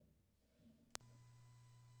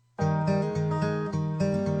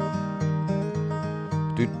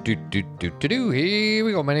Here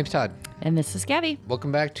we go. My name's Todd. And this is Gabby.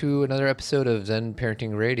 Welcome back to another episode of Zen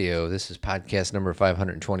Parenting Radio. This is podcast number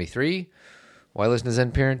 523. Why listen to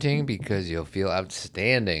Zen Parenting? Because you'll feel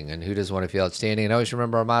outstanding. And who doesn't want to feel outstanding? And always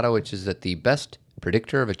remember our motto, which is that the best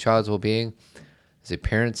predictor of a child's well-being is a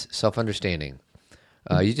parent's self-understanding.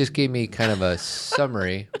 You just gave me kind of a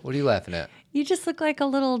summary. What are you laughing at? You just look like a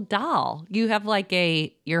little doll. You have like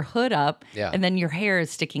your hood up, and then your hair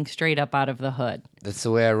is sticking straight up out of the hood. That's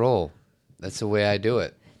the way I roll. That's the way I do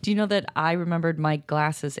it. Do you know that I remembered my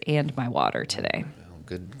glasses and my water today? Oh,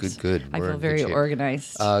 good. I feel very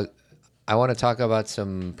organized. I want to talk about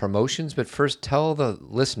some promotions, but first tell the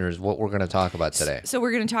listeners what we're going to talk about today. So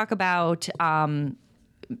we're going to talk about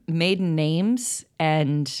maiden names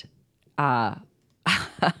and how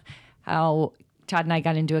Todd and I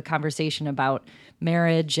got into a conversation about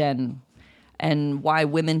marriage and why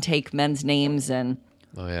women take men's names and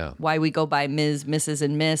why we go by Ms., Mrs.,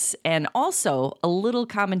 and Miss, and also a little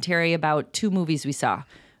commentary about two movies we saw,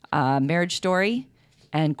 Marriage Story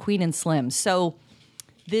and Queen and Slim. So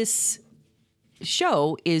this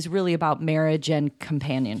show is really about marriage and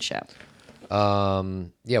companionship. We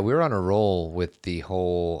were on a roll with the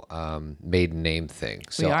whole maiden name thing.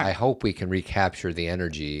 So I hope we can recapture the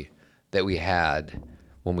energy that we had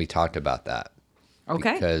when we talked about that.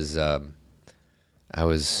 Okay. Because I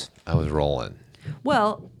was rolling.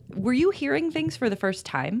 Well, were you hearing things for the first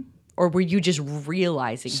time, or were you just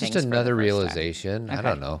realizing it's things? Just another for the first realization. time? I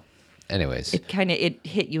don't know. Anyways, it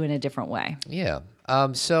hit you in a different way. Yeah.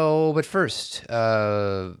 But first,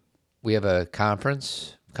 we have a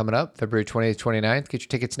conference coming up, February 28th, 29th. Get your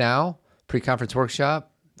tickets now. Pre-conference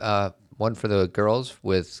workshop. One for the girls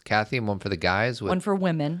with Kathy, and one for the guys with one for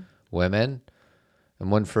women, and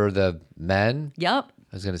one for the men. Yep.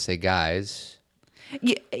 I was going to say guys.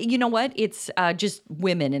 You know what? It's just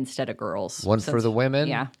women instead of girls. One for the women,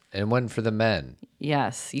 yeah, and one for the men.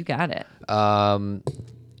 Yes, you got it. And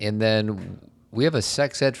then we have a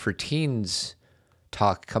sex ed for teens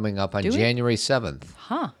talk coming up on January 7th.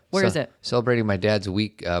 Huh? Where is it? Celebrating my dad's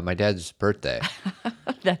birthday.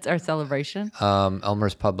 That's our celebration.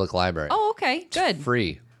 Elmhurst Public Library. Oh, okay, good. It's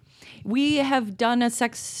free. We have done a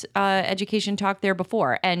sex education talk there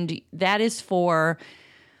before, and that is for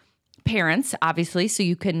parents, obviously, so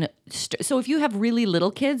you can so if you have really little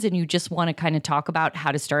kids and you just want to kind of talk about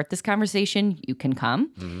how to start this conversation, you can come.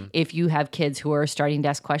 Mm-hmm. If you have kids who are starting to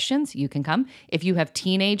ask questions, you can come. If you have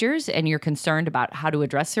teenagers and you're concerned about how to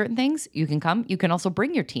address certain things, you can come. You can also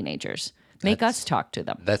bring your teenagers. Make us talk to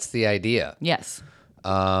them. That's the idea. Yes.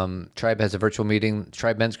 Tribe has a virtual meeting.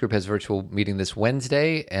 Tribe Men's Group has a virtual meeting this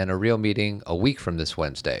Wednesday and a real meeting a week from this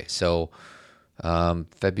Wednesday. So December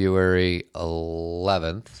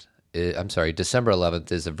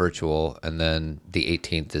 11th is a virtual, and then the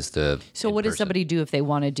 18th is the So what does somebody do if they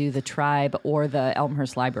want to do the Tribe or the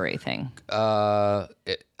Elmhurst Library thing?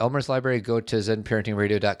 Elmhurst Library, go to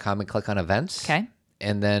zenparentingradio.com and click on events. Okay.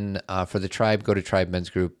 And then for the Tribe, go to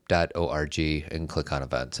tribemensgroup.org and click on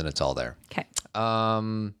events, and it's all there. Okay.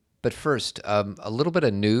 But first, a little bit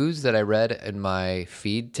of news that I read in my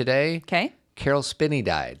feed today. Okay. Carol Spinney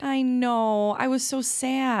died. I know. I was so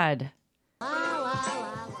sad.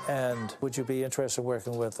 And would you be interested in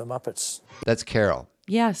working with the Muppets? That's Carol.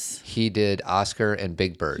 Yes. He did Oscar and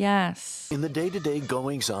Big Bird. Yes. In the day-to-day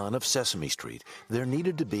goings-on of Sesame Street, there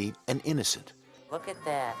needed to be an innocent. Look at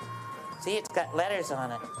that. See, it's got letters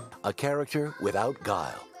on it. A character without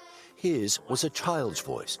guile. His was a child's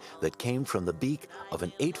voice that came from the beak of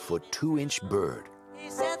an 8-foot 2-inch bird. He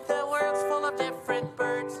said the world's full of different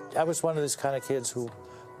birds. I was one of those kind of kids who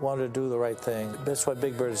wanted to do the right thing. That's what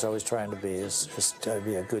Big Bird is always trying to be, is to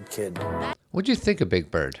be a good kid. What'd you think of Big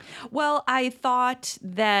Bird? Well, I thought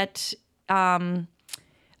that I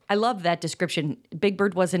love that description. Big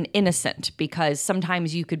Bird was an innocent, because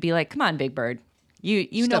sometimes you could be like, come on, Big Bird. You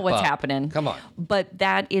know Step what's up. happening. Come on. But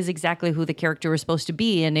that is exactly who the character was supposed to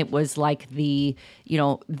be. And it was like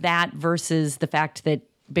that versus the fact that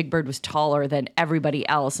Big Bird was taller than everybody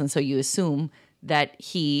else. And so you assume that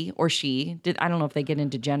he or she did. I don't know if they get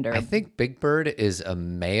into gender. I think Big Bird is a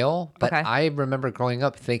male, but Okay. I remember growing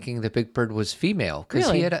up thinking that Big Bird was female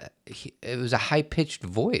because Really? it was a high-pitched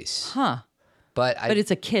voice. Huh. But it's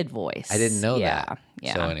a kid voice. I didn't know Yeah. that.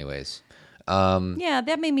 Yeah. So anyways, Yeah,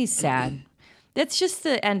 that made me sad. That's just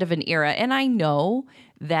the end of an era. And I know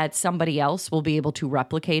that somebody else will be able to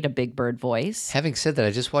replicate a Big Bird voice. having said that,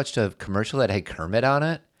 I just watched a commercial that had Kermit on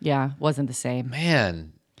it. Yeah, wasn't the same.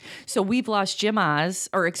 Man, So we've lost Jim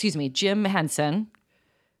Henson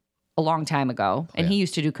a long time ago. And he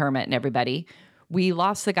used to do Kermit and everybody. We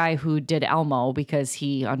lost the guy who did Elmo because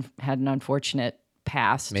he had an unfortunate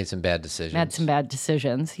passed. Made some bad decisions. Had some bad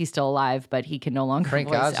decisions. He's still alive, but he can no longer Frank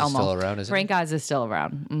voice Oz is Elmo. still around, isn't he? Frank Oz is still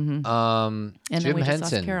around. And then Jim we just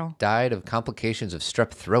lost Henson Carol. died of complications of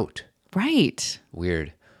strep throat. Right.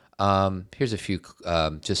 Weird. Here's a few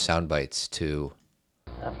just sound bites too.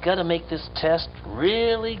 I've got to make this test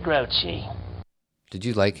really grouchy. Did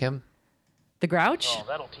you like him? The Grouch? Oh,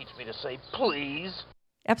 that'll teach me to say please.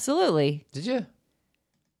 Absolutely. Did you?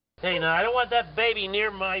 Hey, now, I don't want that baby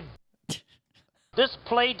near my... This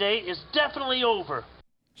play date is definitely over.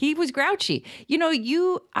 He was grouchy. You know,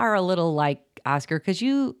 you are a little like Oscar because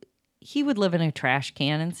he would live in a trash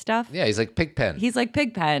can and stuff. Yeah, he's like Pigpen. He's like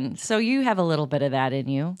Pigpen. So you have a little bit of that in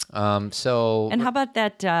you. So And how about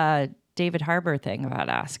that David Harbour thing about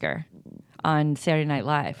Oscar on Saturday Night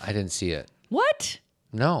Live? I didn't see it. What?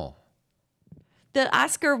 No. The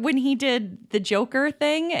Oscar when he did the Joker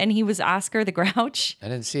thing and he was Oscar the Grouch? I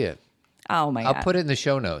didn't see it. Oh my I'll God. put it in the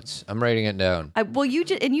show notes. I'm writing it down. Well, you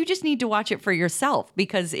just need to watch it for yourself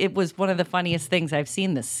because it was one of the funniest things I've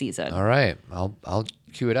seen this season. All right. I'll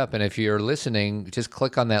cue it up. And if you're listening, just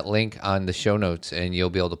click on that link on the show notes and you'll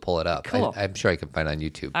be able to pull it up. Cool. I'm sure I can find it on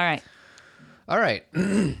YouTube. All right.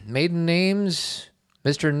 Maiden names,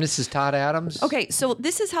 Mr. and Mrs. Todd Adams. Okay, so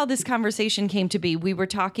this is how this conversation came to be. We were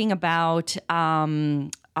talking about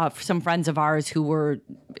some friends of ours who were,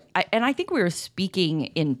 and I think we were speaking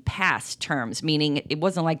in past terms, meaning it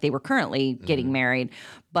wasn't like they were currently getting married,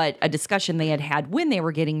 but a discussion they had had when they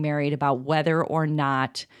were getting married about whether or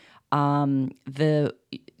not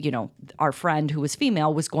our friend who was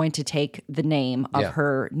female was going to take the name of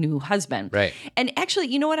her new husband. Right. And actually,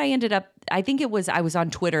 you know what I think I was on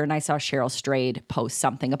Twitter and I saw Cheryl Strayed post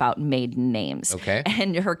something about maiden names. Okay.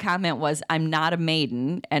 And her comment was, I'm not a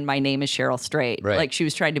maiden and my name is Cheryl Strayed. Right. Like she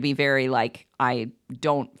was trying to be very like, I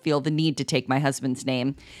don't feel the need to take my husband's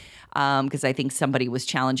name because I think somebody was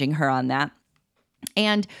challenging her on that.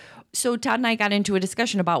 And so Todd and I got into a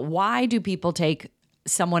discussion about why do people take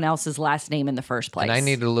someone else's last name in the first place. And I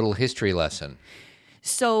needed a little history lesson.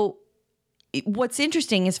 So what's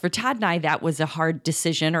interesting is for Todd and I, that was a hard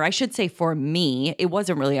decision, or I should say for me, it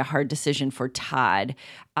wasn't really a hard decision for Todd.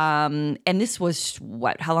 And this was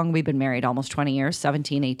how long have we been married? Almost 20 years,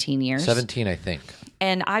 17, 18 years. 17, I think.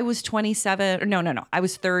 And I was 27, or no. I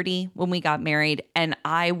was 30 when we got married, and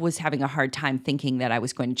I was having a hard time thinking that I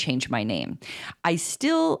was going to change my name. I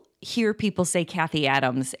still hear people say Kathy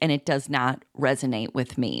Adams, and it does not resonate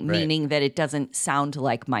with me, Right. meaning that it doesn't sound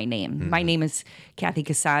like my name. Mm-hmm. My name is Kathy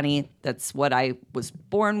Kasani. That's what I was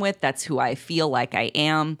born with. That's who I feel like I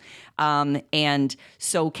am. And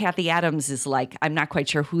so Kathy Adams is like, I'm not quite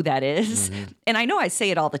sure who that is. Mm-hmm. And I know I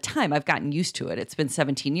say it all the time. I've gotten used to it. It's been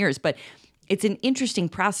 17 years, but it's an interesting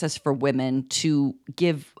process for women to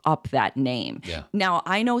give up that name. Yeah. Now,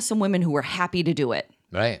 I know some women who were happy to do it.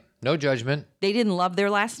 Right. No judgment. They didn't love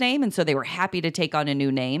their last name, and so they were happy to take on a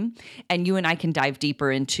new name. And you and I can dive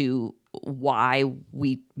deeper into why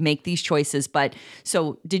we make these choices. But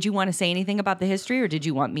so did you want to say anything about the history, or did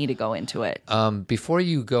you want me to go into it? Before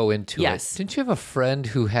you go into Yes. it, didn't you have a friend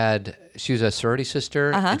who she was a sorority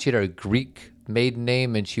sister, and she had a Greek maiden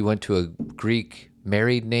name, and she went to a Greek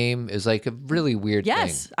married name? Is like a really weird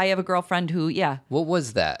Yes, thing. I have a girlfriend who, What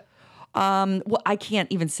was that? well, I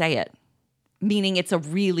can't even say it. Meaning it's a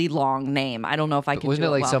really long name. I don't know if I can Wasn't do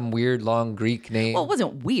it like well. some weird long Greek name? Well, it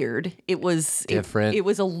wasn't weird. It was Different. It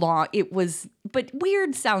was a long. It was, but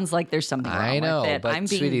weird sounds like there's something wrong I know, with it. but I'm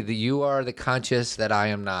being sweetie, you are the conscious that I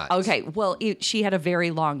am not. okay. Well, she had a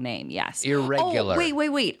very long name. Yes, Irregular.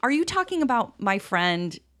 Oh, wait. Are you talking about my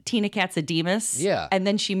friend Tina Katsademus? Yeah. And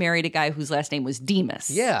then she married a guy whose last name was Demas.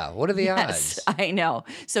 Yeah, what are the Yes, odds? I know.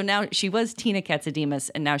 So now she was Tina Katsademus,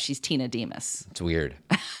 and now she's Tina Demas. It's weird.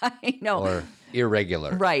 I know. Or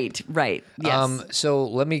irregular. Right. Yes. So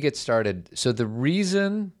let me get started. So the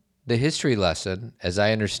history lesson, as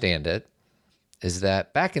I understand it, is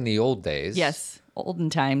that back in the old days, yes. Olden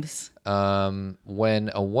times. when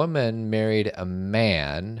a woman married a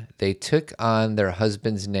man, they took on their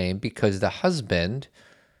husband's name because the husband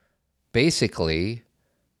basically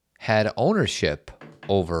had ownership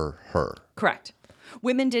over her. Correct.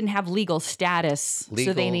 Women didn't have legal status, so they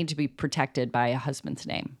Legal- need to be protected by a husband's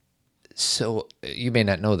name. So you may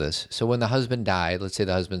not know this. So when the husband died, let's say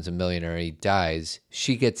the husband's a millionaire, he dies,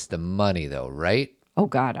 she gets the money though, right? Oh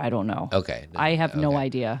God, I don't know. Okay. I have no Okay.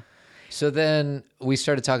 idea. So then we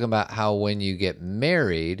started talking about how when you get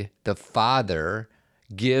married, the father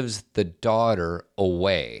gives the daughter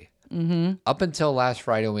away. Mm-hmm. Up until last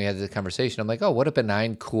Friday when we had the conversation, I'm like, oh, what a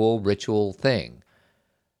benign, cool ritual thing.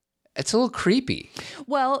 It's a little creepy.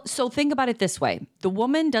 Well, so think about it this way. The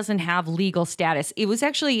woman doesn't have legal status. It was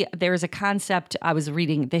actually, there's a concept, I was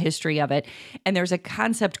reading the history of it, and there's a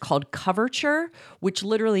concept called coverture, which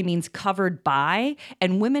literally means covered by,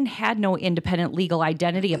 and women had no independent legal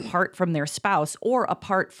identity apart from their spouse or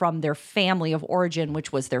apart from their family of origin,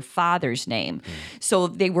 which was their father's name. So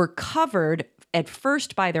they were covered at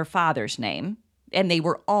first by their father's name. And they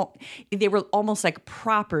were almost like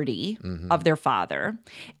property of their father.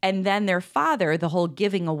 And then their father, the whole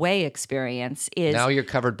giving away experience is Now you're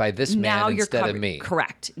covered by this man instead of me.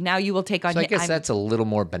 Correct. Now you will take on. So I guess that's a little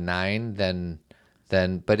more benign than,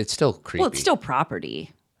 but it's still creepy. Well, it's still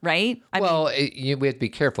property, right? I mean, we have to be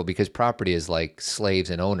careful because property is like slaves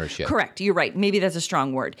and ownership. correct. You're right. Maybe that's a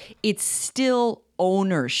strong word. It's still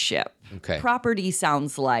ownership. Okay. Property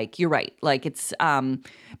sounds like, you're right. Like it's,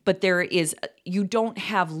 but there is, you don't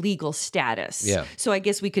have legal status. Yeah. So I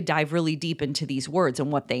guess we could dive really deep into these words,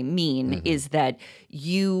 and what they mean is that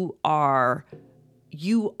you are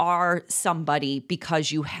somebody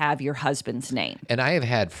because you have your husband's name. And I have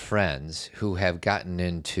had friends who have gotten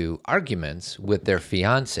into arguments with their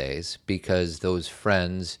fiancés because those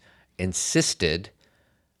friends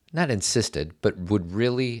not insisted, but would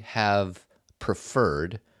really have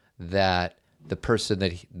preferred that the person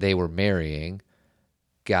that they were marrying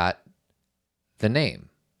got the name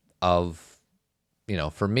of,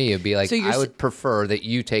 for me, it'd be like, So you're I would prefer that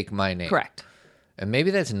you take my name. Correct. And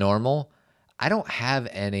maybe that's normal. I don't have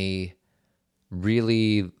any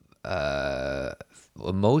really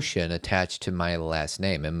emotion attached to my last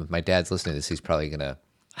name. And if my dad's listening to this,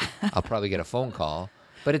 I'll probably get a phone call.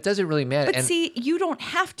 But it doesn't really matter. But see, you don't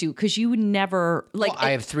have to, because you never like.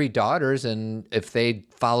 I have 3 daughters, and if they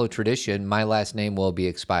follow tradition, my last name will be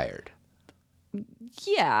expired.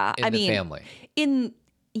 Yeah, In the family.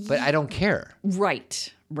 But I don't care.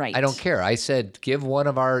 Right. I don't care. I said,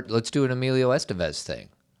 let's do an Emilio Estevez thing.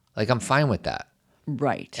 Like, I'm fine with that.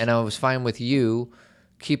 Right. And I was fine with you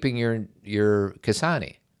keeping your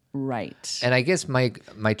Kasani. Right. And I guess my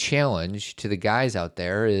challenge to the guys out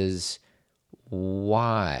there is,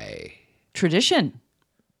 why? Tradition.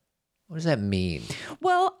 What does that mean?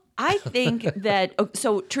 Well, I think that,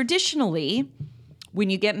 so traditionally, when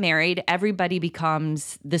you get married, everybody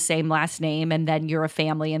becomes the same last name, and then you're a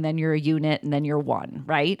family, and then you're a unit, and then you're one,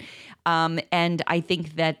 right? And I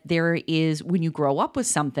think that there is, when you grow up with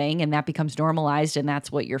something and that becomes normalized, and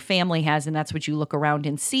that's what your family has, and that's what you look around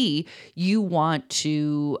and see, you want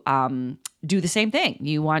to do the same thing.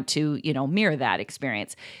 You want to, mirror that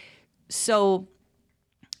experience. So,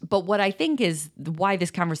 but what I think is why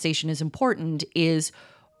this conversation is important is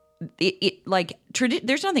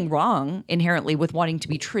there's nothing wrong inherently with wanting to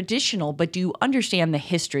be traditional, but do you understand the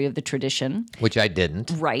history of the tradition? Which I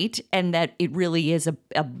didn't. Right. And that it really is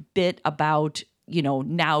a bit about,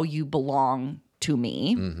 now you belong to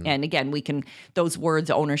me. Mm-hmm. And again, those words,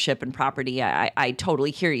 ownership and property, I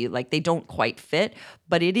totally hear you. Like, they don't quite fit,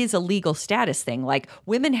 but it is a legal status thing. Like,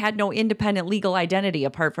 women had no independent legal identity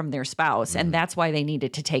apart from their spouse, and that's why they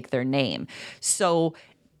needed to take their name. So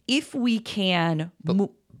if we can...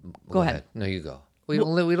 Go ahead. No, you go. We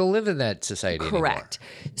don't live in that society Correct.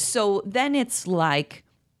 anymore. So then it's like,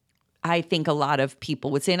 I think a lot of people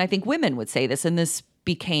would say, and I think women would say this, and this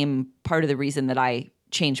became part of the reason that I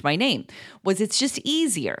changed my name, was it's just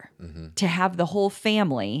easier to have the whole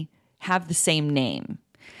family have the same name.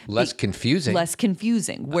 Less confusing.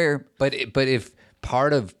 But if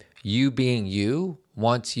part of you being you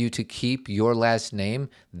wants you to keep your last name,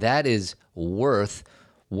 that is worth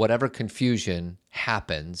whatever confusion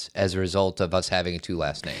happens as a result of us having 2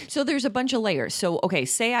 last names. So there's a bunch of layers. So, okay,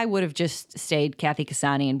 say I would have just stayed Kathy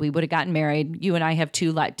Kasani and we would have gotten married. You and I have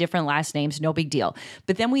 2 different last names, no big deal.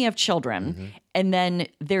 But then we have children, and then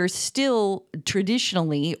there's still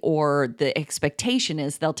traditionally, or the expectation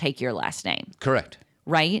is they'll take your last name. Correct.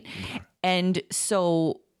 Right? And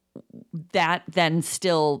so that then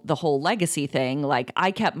still the whole legacy thing, like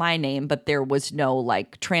I kept my name, but there was no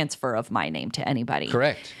transfer of my name to anybody.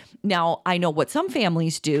 Correct. Now, I know what some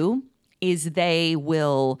families do is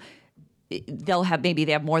they'll have, maybe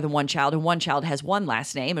they have more than one child, and one child has one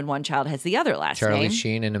last name and one child has the other last name. Charlie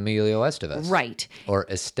Sheen and Emilio Estevez. Right. Or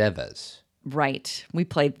Estevez. Right.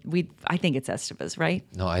 I think it's Estevez, right?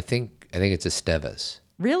 No, I think it's Estevez.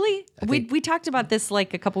 Really? We talked about this a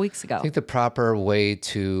couple weeks ago. I think the proper way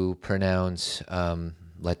to pronounce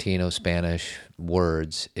Latino Spanish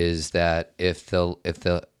words is that if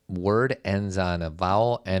the word ends on a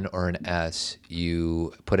vowel N or an S,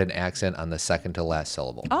 you put an accent on the second to last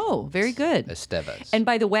syllable. Oh, very good. Estevez. And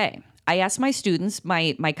by the way, I asked my students,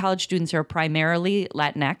 my college students are primarily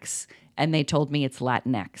Latinx, and they told me it's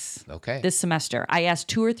Latinx. Okay. This semester. I asked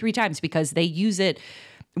 2 or 3 times because they use it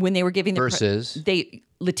when they were giving the Versus?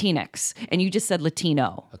 Latinx, and you just said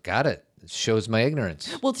Latino. Got it. It shows my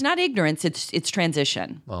ignorance. Well, it's not ignorance, it's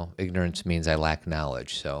transition. Well, ignorance means I lack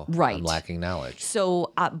knowledge, so Right. I'm lacking knowledge.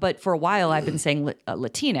 So, but for a while I've been saying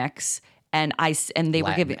Latinx, and they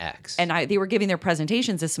were giving Latinx. they were giving their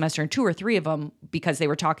presentations this semester, and 2 or 3 of them, because they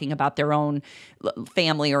were talking about their own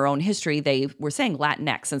family or own history, they were saying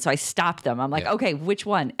Latinx, and so I stopped them. I'm like, okay, which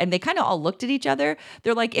one? And they kind of all looked at each other.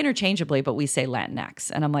 They're like interchangeably, but we say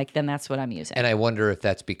Latinx, and I'm like, then that's what I'm using. And I wonder if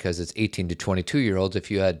that's because it's 18 to 22-year-olds.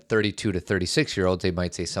 If you had 32 to 36-year-olds, they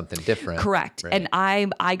might say something different. Correct. Right. And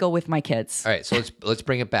I go with my kids. All right, so let's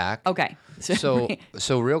bring it back. Okay. So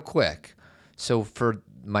real quick. So for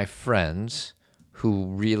my friends who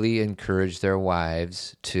really encourage their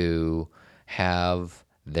wives to have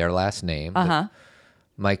their last name,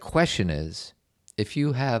 my question is, if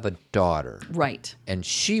you have a daughter Right. and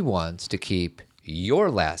she wants to keep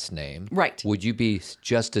your last name, Right. would you be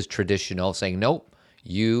just as traditional saying, nope,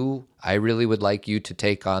 I really would like you to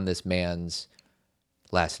take on this man's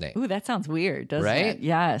last name? Ooh, that sounds weird, doesn't Right? it?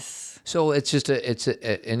 Yes. So it's just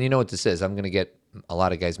and you know what this is? I'm going to get a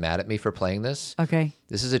lot of guys mad at me for playing this. Okay.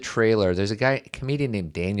 This is a trailer. There's a comedian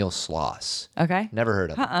named Daniel Sloss. Okay. Never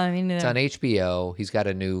heard of him. I mean, It's on HBO. He's got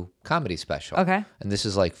a new comedy special. Okay. And this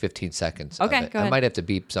is like 15 seconds Okay, of it. go I ahead. might have to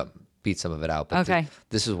beat some of it out, but Okay.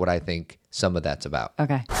 this is what I think some of that's about.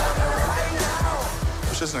 Okay. I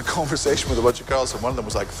was just in a conversation with a bunch of girls, and one of them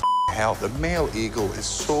was like, hell, the male ego is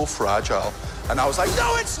so fragile. And I was like,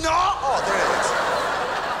 no, it's not. Oh, there it is.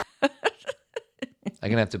 I'm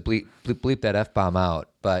going to have to bleep that F-bomb out.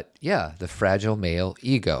 But yeah, the fragile male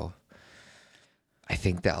ego. I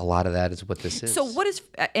think that a lot of that is what this is. So what is,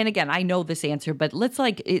 and again, I know this answer, but let's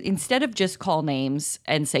instead of just call names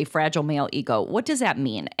and say fragile male ego, what does that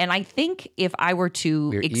mean? And I think if I were to...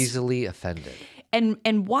 We're easily offended.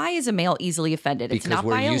 And why is a male easily offended? Because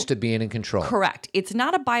we're used to being in control. Correct. It's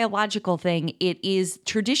not a biological thing. It is,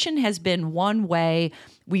 tradition has been one way.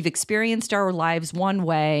 We've experienced our lives one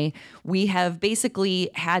way. We have basically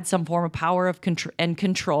had some form of power of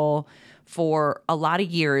control for a lot of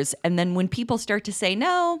years. And then when people start to say,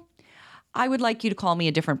 no, I would like you to call me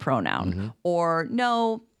a different pronoun, or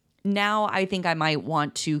no, now I think I might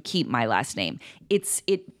want to keep my last name. It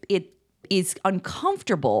is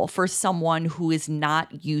uncomfortable for someone who is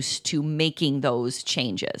not used to making those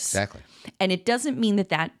changes. Exactly. And it doesn't mean that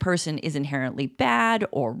that person is inherently bad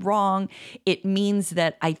or wrong. It means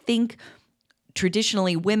that I think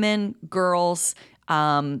traditionally women, girls,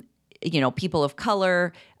 people of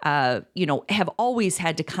color, have always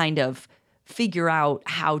had to kind of figure out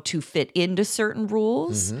how to fit into certain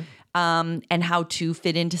rules, and how to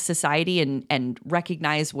fit into society and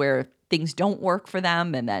recognize where things don't work for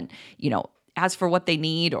them, and then, ask for what they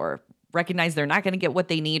need or recognize they're not going to get what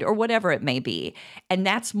they need or whatever it may be. And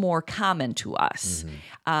that's more common to us.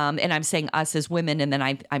 And I'm saying us as women, and then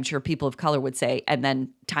I'm sure people of color would say, and then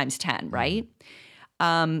times 10, right?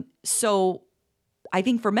 So I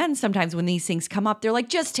think for men, sometimes when these things come up, they're like,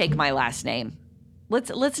 just take my last name.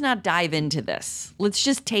 Let's not dive into this. Let's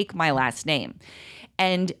just take my last name.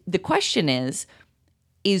 And the question is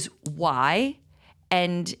why?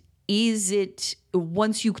 And is it,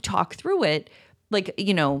 once you talk through it,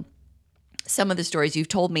 some of the stories you've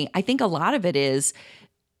told me, I think a lot of it is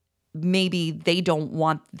maybe they don't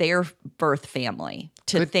want their birth family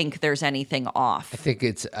to think there's anything off. I think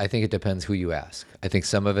it depends who you ask. I think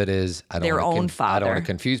some of it is Their own I don't want father. to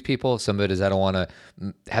confuse people. Some of it is I don't want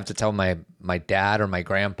to have to tell my dad or my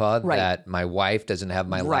grandpa Right. that my wife doesn't have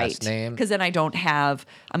my last name. Because then I don't have,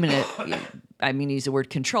 I'm going to use the word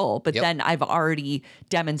control, but Yep. then I've already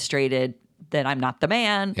demonstrated that I'm not the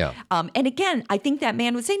man. Yeah. And again, I think that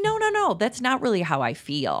man would say, no, that's not really how I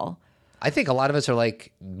feel. I think a lot of us are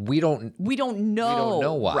like, we don't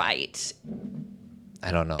know why. Right.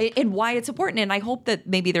 I don't know. And why it's important. And I hope that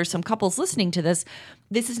maybe there's some couples listening to this.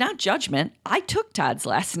 This is not judgment. I took Todd's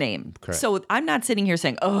last name. Correct. So I'm not sitting here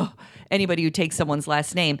saying, oh, anybody who takes someone's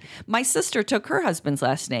last name. My sister took her husband's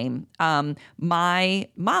last name. My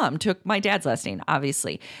mom took my dad's last name,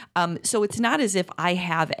 obviously. So it's not as if I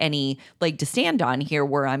have any leg to stand on here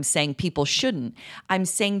where I'm saying people shouldn't. I'm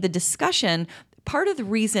saying the discussion, part of the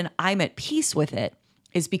reason I'm at peace with it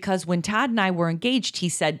is because when Todd and I were engaged, he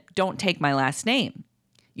said, don't take my last name.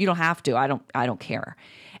 You don't have to. I don't care.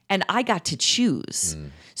 And I got to choose.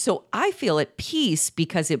 So I feel at peace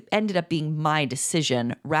because it ended up being my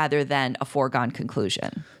decision rather than a foregone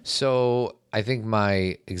conclusion. So I think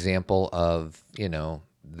my example of,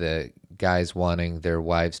 the guys wanting their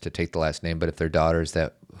wives to take the last name, but if they're daughters,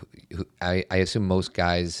 I assume most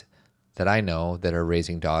guys that I know that are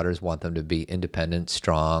raising daughters want them to be independent,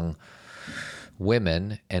 strong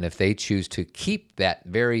women. And if they choose to keep that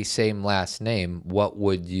very same last name, what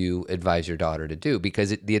would you advise your daughter to do? Because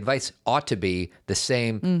the advice ought to be the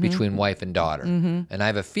same between wife and daughter. And I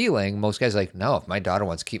have a feeling most guys are like, no, if my daughter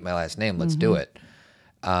wants to keep my last name, let's do it.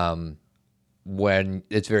 When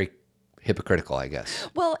it's very hypocritical, I guess.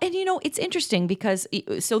 Well, and it's interesting because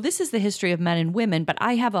so this is the history of men and women, but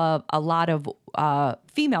I have a lot of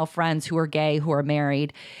female friends who are gay, who are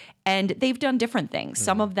married, and they've done different things.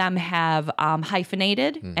 Some of them have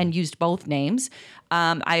hyphenated and used both names.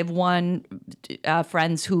 I have one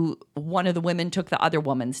friends who one of the women took the other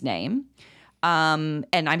woman's name. And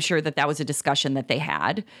I'm sure that was a discussion that they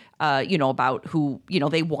had, about who,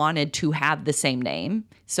 they wanted to have the same name.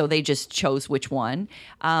 So they just chose which one.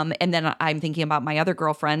 And then I'm thinking about my other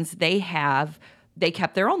girlfriends. They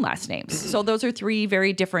kept their own last names. So those are three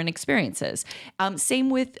very different experiences. Same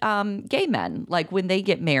with gay men. Like when they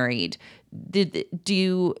get married, do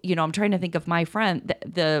you, I'm trying to think of my friend,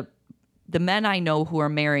 the men I know who are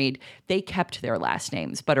married, they kept their last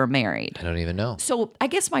names but are married. I don't even know. So I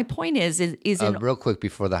guess my point is real quick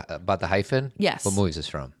before about the hyphen. Yes. What movie is this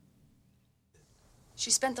from? She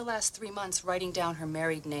spent the last 3 months writing down her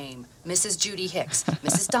married name. Mrs. Judy Hicks,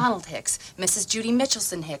 Mrs. Donald Hicks, Mrs. Judy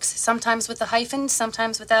Mitchelson Hicks, sometimes with a hyphen,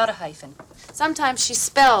 sometimes without a hyphen. Sometimes she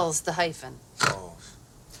spells the hyphen. Oh.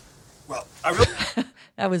 Well, I really...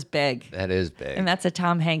 That was big. That is big. And that's a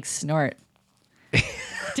Tom Hanks snort.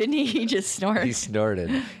 Didn't he? He just snorted. He snorted.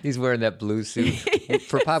 He's wearing that blue suit.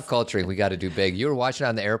 For pop culture, we got to do big. You were watching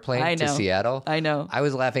on the airplane to Seattle. I know. I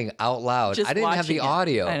was laughing out loud. Just I didn't have the watching it.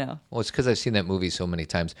 audio. I know. Well, it's because I've seen that movie so many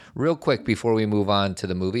times. Real quick before we move on to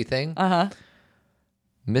the movie thing.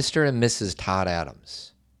 Mr. and Mrs. Todd Adams.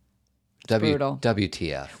 Brutal.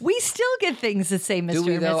 WTF. We still get things that say Mr. Do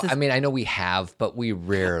we and though? Mrs. I mean, I know we have, but we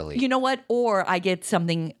rarely. You know what? Or I get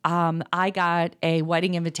something. I got a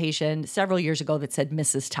wedding invitation several years ago that said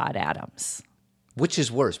Mrs. Todd Adams. Which is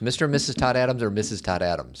worse, Mr. and Mrs. Todd Adams or Mrs. Todd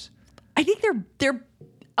Adams? I think they're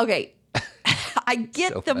okay. I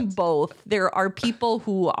get So them offensive. both. There are people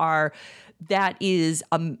who are. That is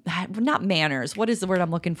not manners. What is the word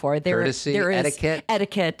I'm looking for? Courtesy, there is etiquette?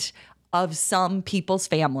 Etiquette of some people's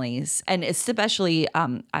families, and especially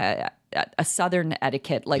a Southern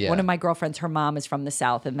etiquette. Like one of my girlfriends, her mom is from the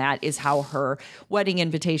South, and that is how her wedding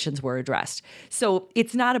invitations were addressed. So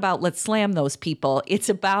it's not about let's slam those people. It's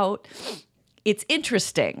about it's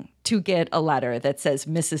interesting to get a letter that says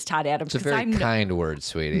Mrs. Todd Adams. It's a very kind word,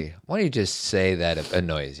 sweetie. Why don't you just say that it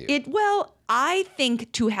annoys you? Well, I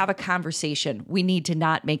think to have a conversation, we need to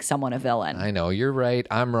not make someone a villain. I know, you're right.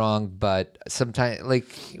 I'm wrong, but sometimes,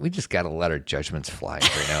 we just got to let our judgments fly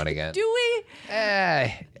every now and again. Do we?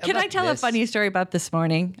 Can I tell a funny story about this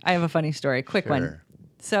morning? I have a funny story, quick one.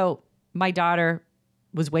 So my daughter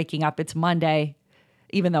was waking up. It's Monday.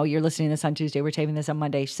 Even though you're listening to this on Tuesday, we're taping this on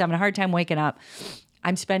Monday. She's having a hard time waking up.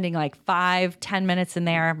 I'm spending like 5-10 minutes in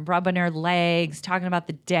there, rubbing her legs, talking about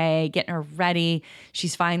the day, getting her ready.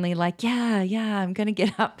 She's finally like, yeah, I'm going to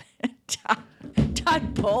get up.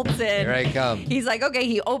 Todd bolts in. Here I come. He's like, okay,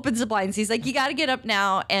 he opens the blinds. He's like, you got to get up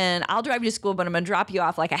now, and I'll drive you to school, but I'm going to drop you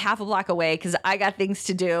off like a half a block away because I got things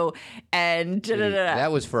to do. And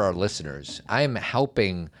that was for our listeners. I'm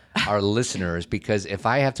helping our listeners because if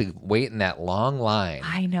I have to wait in that long line.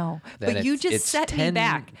 I know. Then But you just set me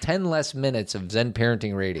back. 10 less minutes of Zen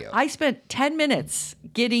Parenting Radio. I spent 10 minutes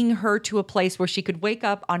getting her to a place where she could wake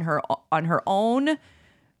up on her own,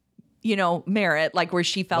 merit, like where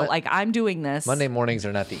she felt like I'm doing this. Monday mornings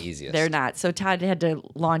are not the easiest. They're not. So Todd had to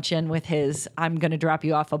launch in with his, I'm going to drop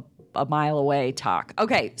you off a mile away talk.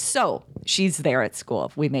 Okay. So she's there at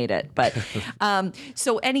school. We made it. But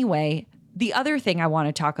so anyway, the other thing I want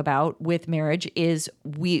to talk about with marriage is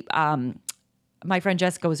my friend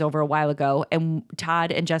Jessica was over a while ago, and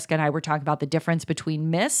Todd and Jessica and I were talking about the difference between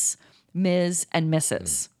Miss, Ms., and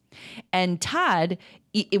Mrs. And Todd,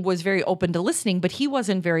 it was very open to listening, but he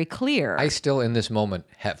wasn't very clear. I still, in this moment,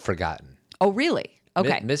 have forgotten. Oh, really?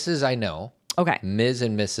 Okay. Mrs. I know. Okay. Ms.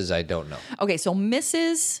 and Mrs. I don't know. Okay, so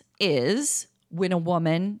Mrs. is when a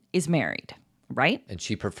woman is married, right? And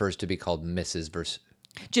she prefers to be called Mrs. versus...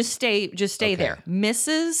 Just stay there.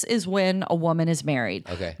 Mrs. is when a woman is married.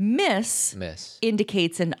 Okay. Miss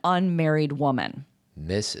indicates an unmarried woman.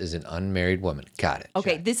 Miss is an unmarried woman. Got it.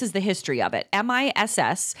 Okay, this is the history of it.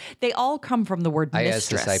 MISS, they all come from the word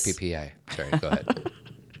mistress. ISSIPPI. Sorry, go ahead.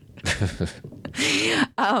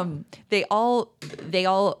 They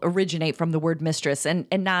all originate from the word mistress and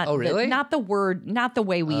not not the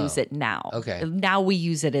way we use it now. Okay. Now we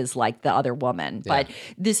use it as like the other woman, but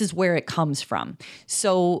this is where it comes from.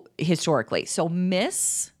 So historically, so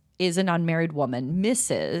Miss is an unmarried woman.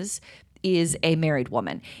 Mrs. is a married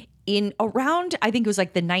woman. In around, I think it was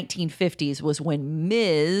like the 1950s was when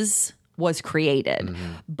Ms. was created,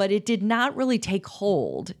 but it did not really take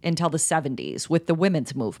hold until the 70s with the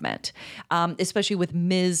women's movement, especially with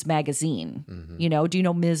Ms. Magazine. You know, do you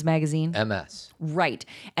know Ms. Magazine? MS. Right.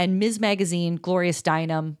 And Ms. Magazine, Gloria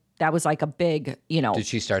Steinem, that was like a big, you know. Did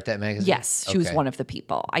she start that magazine? Yes, she was Okay. one of the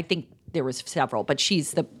people. I think there was several, but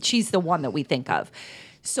she's the one that we think of.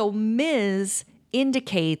 So Ms.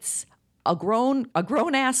 indicates a grown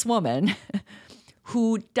ass woman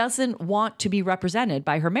who doesn't want to be represented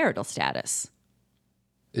by her marital status.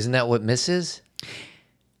 Isn't that what Miss is?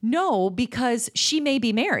 No, because she may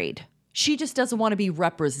be married. She just doesn't want to be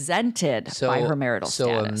represented by her marital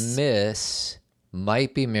status. So a Miss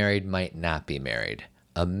might be married, might not be married.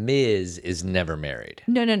 A Ms. is never married.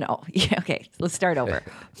 No. Yeah, okay, let's start over.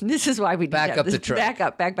 This is why we Back up the truck.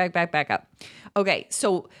 Back up. Okay,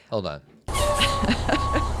 so Hold on.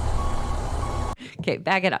 okay,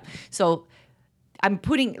 back it up. So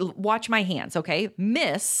watch my hands, okay?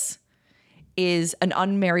 Miss is an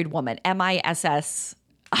unmarried woman. MISSIPPI.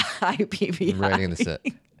 I'm writing this up.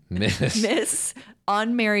 Miss. Miss,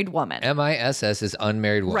 unmarried woman. MISS is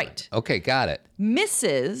unmarried woman. Right. Okay, got it.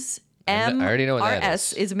 Mrs. I already know what that MRS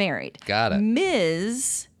is. is married. Got it.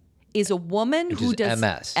 Ms. is a woman who is does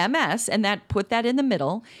MS. MS, and put that in the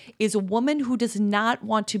middle, is a woman who does not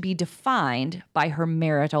want to be defined by her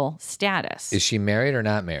marital status. Is she married or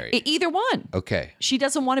not married? Either one. Okay. She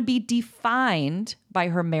doesn't want to be defined by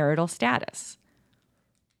her marital status.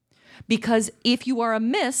 Because if you are a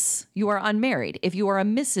Miss, you are unmarried. If you are a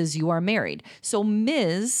Mrs., you are married. So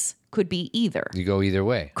Ms. could be either. You go either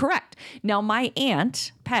way. Correct. Now, my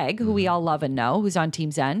aunt, Peg, who we all love and know, who's on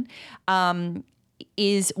Team Zen,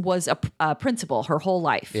 was a principal her whole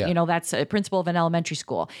life. Yeah. You know, that's a principal of an elementary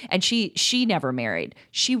school. And she never married.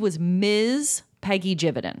 She was Ms. Peggy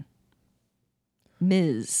Jividan.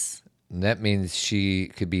 Ms. And that means she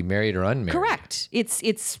could be married or unmarried. Correct.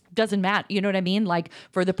 It's doesn't matter. You know what I mean? Like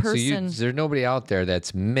for the person. So there's nobody out there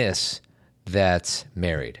that's Miss that's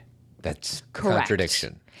married. That's Correct.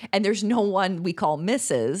 contradiction. And there's no one we call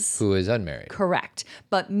Mrs. Who is unmarried. Correct.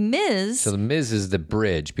 But Ms. So the Ms is the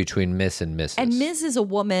bridge between Miss and Mrs. And Ms. is a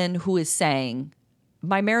woman who is saying,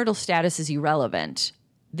 my marital status is irrelevant.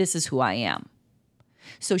 This is who I am.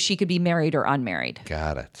 So she could be married or unmarried.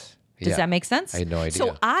 Got it. Does that make sense? I had no idea.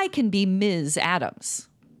 So I can be Ms. Adams.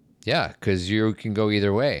 Yeah, because you can go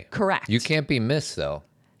either way. Correct. You can't be Miss, though.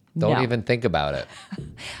 Don't No. even think about it.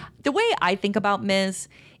 The way I think about Ms.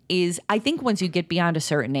 is I think once you get beyond a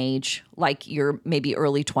certain age, like your maybe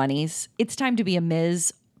early 20s, it's time to be a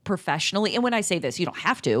Ms. professionally. And when I say this, you don't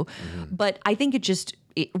have to, but I think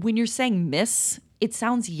when you're saying Miss, it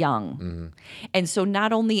sounds young. And so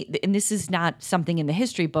not only, and this is not something in the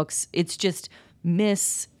history books, it's just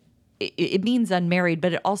Miss. It means unmarried,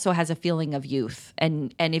 but it also has a feeling of youth.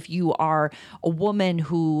 And if you are a woman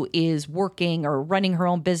who is working or running her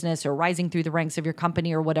own business or rising through the ranks of your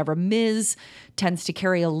company or whatever, Ms. tends to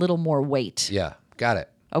carry a little more weight. Yeah, got it.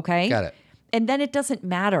 Okay? Got it. And then it doesn't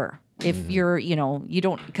matter if you're, you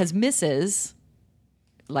don't, because Mrs.,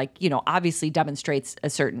 obviously demonstrates a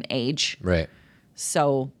certain age. Right.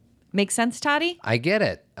 So, makes sense, Toddy? I get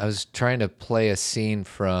it. I was trying to play a scene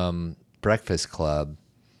from Breakfast Club,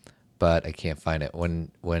 but I can't find it.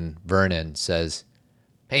 When Vernon says,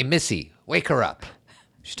 "Hey, Missy, wake her up."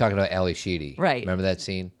 She's talking about Ali Sheedy. Right. Remember that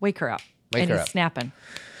scene? Wake her up. Wake and her he's up. snapping.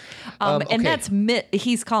 Okay. And that's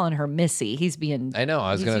he's calling her Missy. He's being. I know.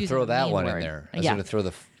 I was he's going to using throw a that mean one in word. there. I was Yeah. going to throw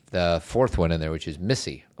the fourth one in there, which is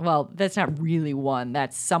Missy. Well, that's not really one.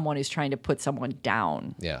 That's someone who's trying to put someone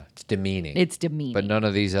down. Yeah, it's demeaning. It's demeaning. But none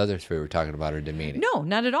of these other three we're talking about are demeaning. No,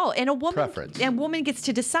 not at all. And a woman, Preference. and a woman gets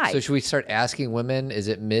to decide. So should we start asking women, is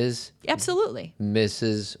it Ms., Absolutely.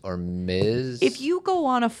 Mrs., or Ms.? If you go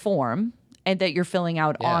on a form and that you're filling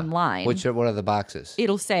out Yeah. online, What are the boxes?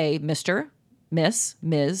 it'll say Mr., Miss,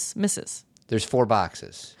 Ms., Mrs. There's 4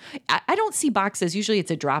 boxes. I don't see boxes. Usually it's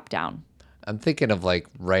a drop down. I'm thinking of like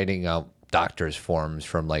writing out doctor's forms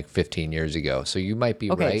from like 15 years ago. So you might be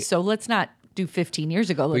Okay, right. so let's not do 15 years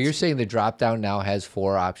ago. But Let's, you're saying the drop down now has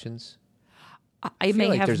 4 options? I may feel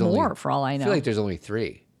like have there's more only- for all I know. I feel like there's only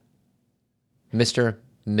 3. Mr.,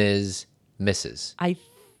 Ms., Mrs.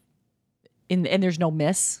 And there's no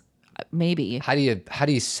Miss, maybe. How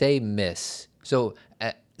do you say Miss? So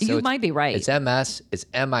You it's- might be right. It's MS, it's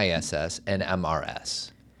MISS, and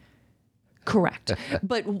MRS. Correct.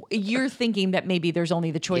 But you're thinking that maybe there's only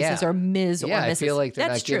the choices are Ms. or Mrs. I feel like they're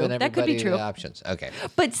That's not true. giving That could be everybody true. the options. Okay.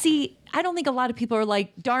 But see, I don't think a lot of people are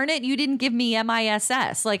like, darn it, you didn't give me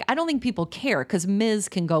MISS. Like, I don't think people care because Ms.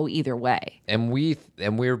 can go either way. And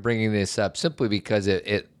we're bringing this up simply because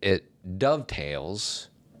it dovetails.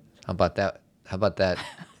 How about that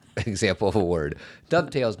example of a word?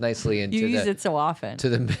 Dovetails nicely into You use it so often. to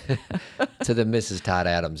the Mrs. Todd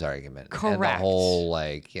Adams argument. And the Correct. whole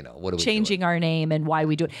what are we Changing doing? our name and why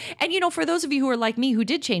we do it. And, for those of you who are like me, who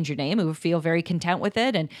did change your name, who feel very content with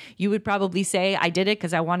it, and you would probably say, I did it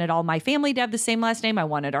because I wanted all my family to have the same last name. I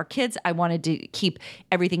wanted our kids. I wanted to keep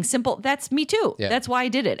everything simple. That's me too. Yeah. That's why I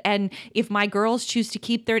did it. And if my girls choose to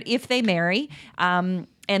keep if they marry,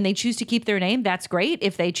 and they choose to keep their name, that's great.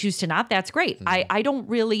 If they choose to not, that's great. Mm-hmm. I don't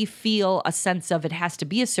really feel a sense of it has to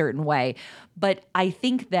be a certain way. But I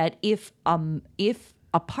think that if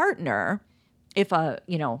a partner,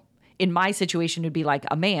 in my situation would be like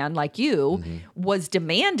a man like you was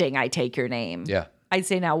demanding I take your name. Yeah. I'd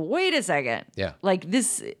say, now, wait a second. Yeah. Like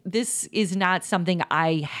this is not something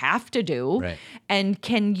I have to do. Right. And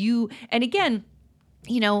can you, and again,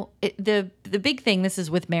 the big thing, this is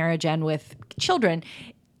with marriage and with children,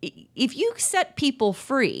 if you set people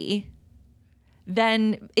free,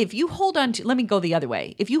 then if you hold on to, let me go the other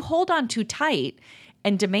way. If you hold on too tight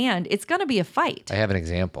and demand, it's going to be a fight. I have an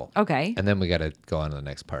example. Okay. And then we got to go on to the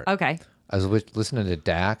next part. Okay. I was listening to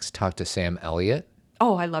Dax talk to Sam Elliott.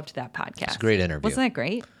 Oh, I loved that podcast. It's a great interview. Wasn't that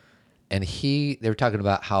great? And they were talking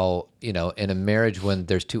about how, in a marriage when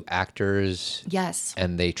there's two actors Yes.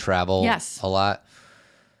 and they travel Yes. a lot,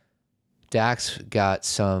 Dax got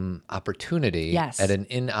some opportunity Yes. at an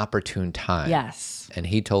inopportune time. Yes. And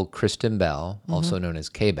he told Kristen Bell, also known as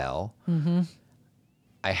K Bell,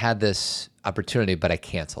 I had this opportunity, but I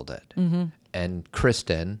canceled it. And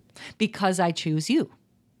Kristen, Because I choose you.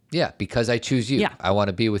 yeah, because I choose you. Yeah. I want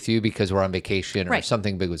to be with you because we're on vacation or Right.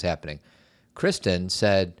 something big was happening. Kristen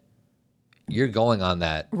said, you're going on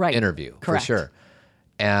that Right. interview Correct. for sure.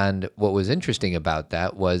 And what was interesting about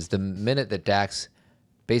that was the minute that Dax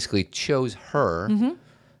basically chose her,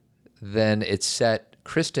 then it set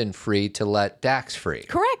Kristen free to let Dax free.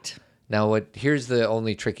 Correct. Now, here's the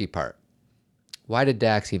only tricky part. Why did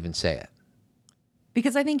Dax even say it?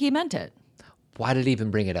 Because I think he meant it. Why did he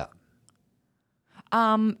even bring it up?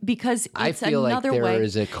 Because it's I feel like another there way.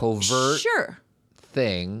 is a covert Sure.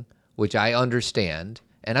 thing, which I understand,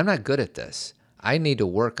 and I'm not good at this. I need to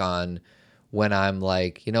work on when I'm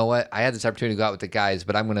like, you know what? I had this opportunity to go out with the guys,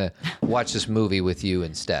 but I'm going to watch this movie with you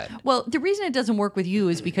instead. Well, the reason it doesn't work with you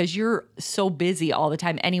is because you're so busy all the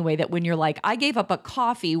time anyway that when you're like, I gave up a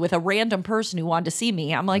coffee with a random person who wanted to see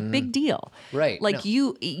me, I'm like, big deal. Right. Like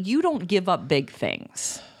No. you don't give up big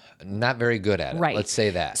things. Not very good at it. Right. Let's say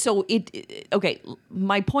that. So okay,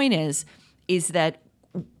 my point is that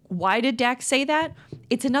why did Dax say that?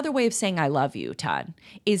 It's another way of saying I love you, Todd.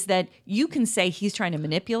 Is that you can say he's trying to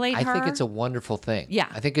manipulate her. I think it's a wonderful thing. Yeah.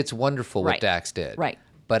 I think it's wonderful what Right. Dax did. Right.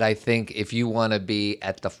 But I think if you want to be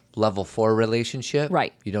at the level 4 relationship,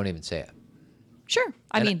 Right. you don't even say it. Sure.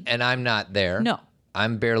 And I'm not there. No.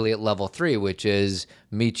 I'm barely at level 3, which is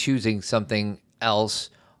me choosing something else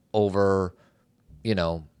over,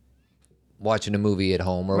 watching a movie at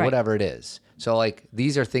home or Right. whatever it is. So like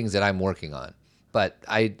these are things that I'm working on. But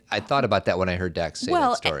I thought about that when I heard Dax say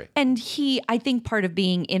that story. And I think part of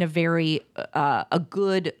being in a very a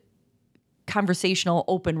good conversational,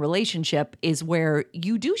 open relationship is where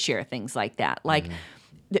you do share things like that. Like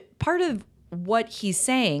part of what he's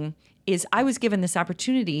saying is I was given this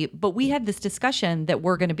opportunity, but we had this discussion that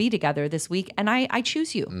we're going to be together this week, and I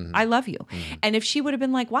choose you. I love you. And if she would have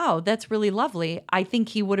been like, wow, that's really lovely, I think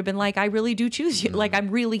he would have been like, I really do choose you. Like, I'm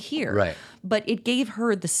really here. Right. But it gave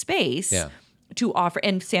her the space Yeah. to offer.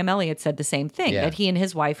 And Sam Elliott said the same thing, Yeah. that he and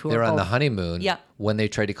his wife, who They're are on the both- honeymoon Yeah. when they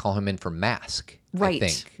tried to call him in for Mask. Right. I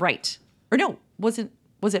think. Right. Or no, was it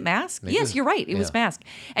Mask? Maybe it Yes, was- you're right. It was yeah. Mask.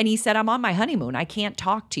 And he said, I'm on my honeymoon. I can't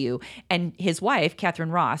talk to you. And his wife,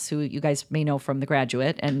 Catherine Ross, who you guys may know from The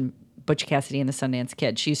Graduate and Butch Cassidy and the Sundance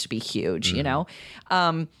Kid, she used to be huge,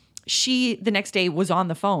 she the next day was on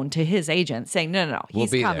the phone to his agent saying, no, We'll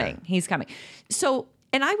he's be coming. there. He's coming. So,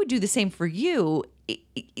 and I would do the same for you.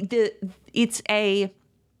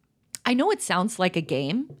 I know it sounds like a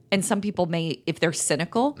game, and some people may, if they're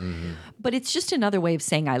cynical, but it's just another way of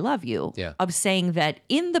saying I love you, Yeah. of saying that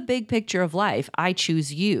in the big picture of life, I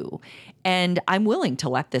choose you, and I'm willing to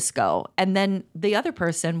let this go. And then the other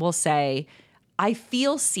person will say, I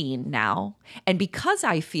feel seen now, and because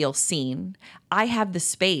I feel seen, I have the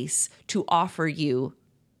space to offer you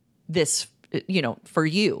this for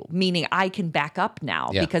you, meaning I can back up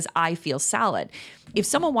now because I feel solid. If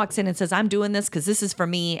someone walks in and says, I'm doing this because this is for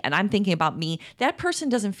me and I'm thinking about me, that person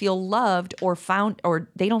doesn't feel loved or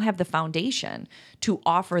they don't have the foundation to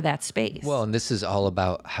offer that space. Well, and this is all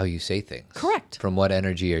about how you say things. Correct. From what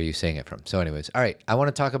energy are you saying it from? So anyways, all right. I want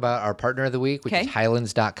to talk about our partner of the week, which is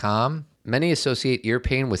Highlands.com. Many associate ear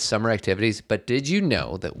pain with summer activities, but did you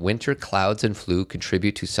know that winter clouds and flu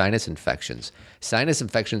contribute to sinus infections? Sinus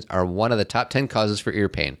infections are one of the top 10 causes for ear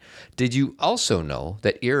pain. Did you also know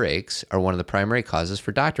that earaches are one of the primary causes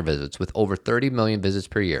for doctor visits, with over 30 million visits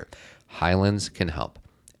per year? Highlands can help.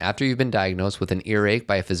 After you've been diagnosed with an earache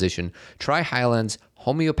by a physician, try Highlands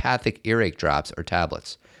homeopathic earache drops or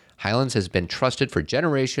tablets. Highlands has been trusted for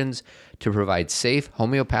generations to provide safe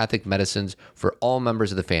homeopathic medicines for all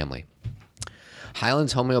members of the family.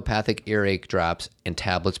 Highlands homeopathic earache drops and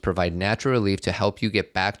tablets provide natural relief to help you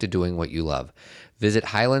get back to doing what you love. Visit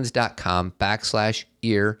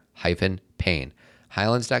highlands.com/ear-pain.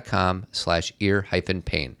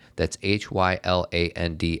 Highlands.com/ear-pain. That's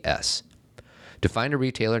HYLANDS. To find a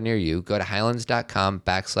retailer near you, go to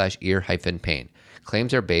highlands.com/ear-pain.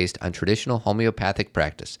 Claims are based on traditional homeopathic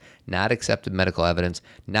practice, not accepted medical evidence,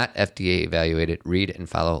 not FDA evaluated. Read and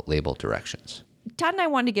follow label directions. Todd and I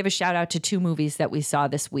wanted to give a shout out to 2 movies that we saw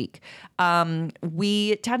this week. Todd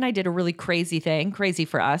and I did a really crazy thing, crazy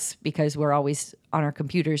for us because we're always on our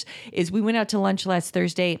computers, is we went out to lunch last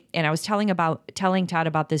Thursday and I was telling Todd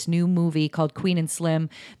about this new movie called Queen and Slim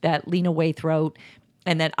that Lena Waithe wrote,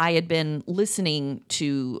 and that I had been listening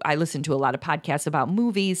to. I listened to a lot of podcasts about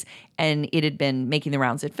movies, and it had been making the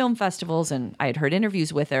rounds at film festivals, and I had heard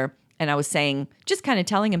interviews with her, and I was saying, just kind of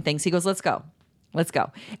telling him things. He goes, let's go.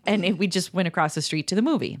 And we just went across the street to the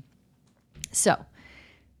movie. So,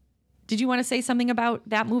 did you want to say something about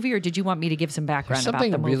that movie, or did you want me to give some background about the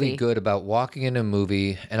movie? Something really good about walking in a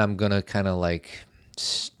movie, and I'm going to kind of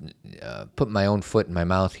put my own foot in my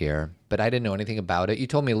mouth here, but I didn't know anything about it. You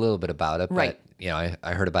told me a little bit about it, right. But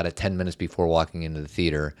I heard about it 10 minutes before walking into the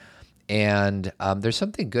theater. And there's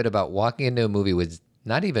something good about walking into a movie with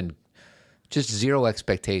not even just zero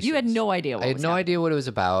expectations. You had no idea I had no idea what it was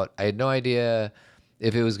about. I had no idea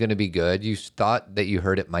if it was going to be good. You thought that you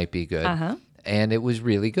heard it might be good. Uh-huh. And it was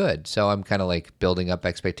really good. So I'm kind of building up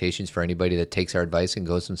expectations for anybody that takes our advice and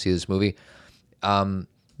goes and see this movie.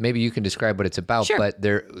 Maybe you can describe what it's about. Sure. But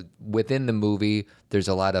within the movie, there's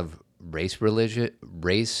a lot of race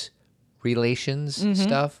relations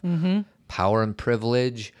stuff, power and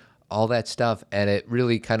privilege, all that stuff, and it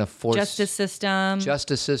really kind of forces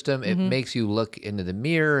justice system. It makes you look into the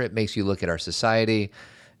mirror. It makes you look at our society.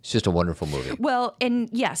 It's just a wonderful movie. Well, and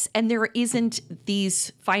yes, and there isn't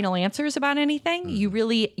these final answers about anything.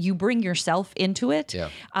 You bring yourself into it. Yeah.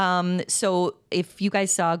 So if you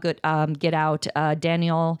guys saw Get Out,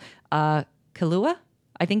 Daniel Kaluuya,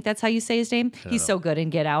 I think that's how you say his name. He's so good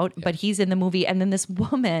in Get Out, but he's in the movie. And then this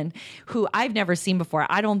woman who I've never seen before,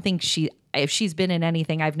 I don't think if she's been in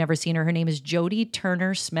anything, I've never seen her. Her name is Jodie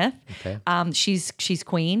Turner-Smith. Okay. She's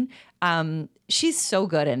Queen. She's so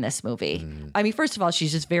good in this movie. I mean, first of all,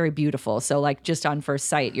 she's just very beautiful. So just on first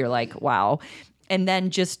sight, you're like, wow. And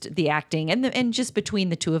then just the acting and just between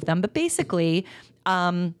the two of them. But basically,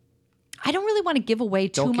 I don't really want to give away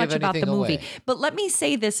too much about the movie, but let me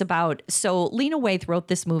say this so Lena Waithe wrote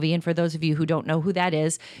this movie, and for those of you who don't know who that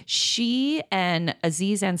is, she and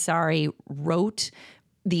Aziz Ansari wrote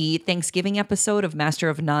the Thanksgiving episode of Master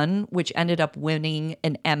of None, which ended up winning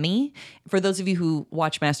an Emmy. For those of you who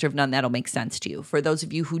watch Master of None, that'll make sense to you. For those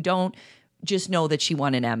of you who don't, just know that she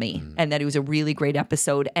won an Emmy and that it was a really great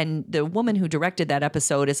episode. And the woman who directed that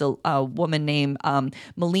episode is a woman named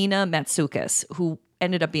Melina Matsoukas, who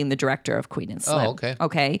ended up being the director of Queen and Slim. Oh, okay.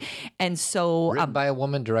 Okay. And so... Written by a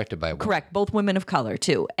woman, directed by a woman. Correct. Both women of color,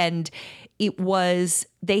 too. And it was...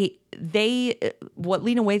 what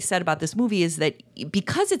Lena Waithe said about this movie is that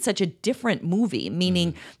because it's such a different movie,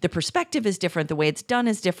 meaning the perspective is different, the way it's done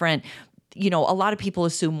is different, a lot of people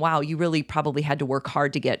assume, wow, you really probably had to work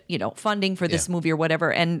hard to get, funding for this movie or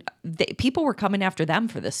whatever. And people were coming after them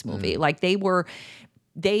for this movie.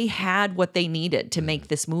 They had what they needed to make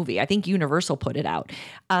this movie. I think Universal put it out.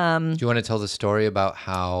 Do you want to tell the story about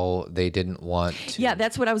how they didn't want to? Yeah,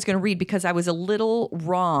 that's what I was going to read because I was a little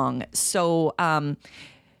wrong. So,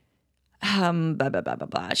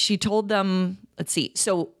 she told them, let's see.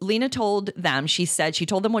 So Lena told them, she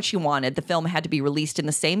told them what she wanted. The film had to be released in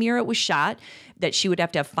the same year it was shot, that she would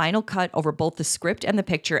have to have final cut over both the script and the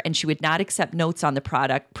picture, and she would not accept notes on the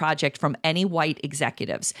project from any white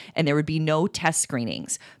executives, and there would be no test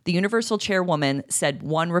screenings. The Universal chairwoman said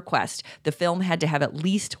one request. The film had to have at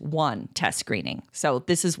least one test screening. So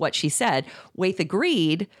this is what she said. Waithe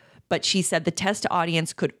agreed, But she said the test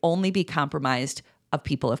audience could only be compromised of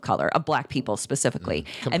people of color, of Black people specifically,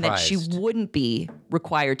 and that she wouldn't be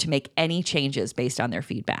required to make any changes based on their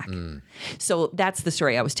feedback. So that's the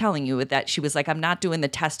story I was telling you, with that she was like, I'm not doing the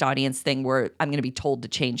test audience thing where I'm going to be told to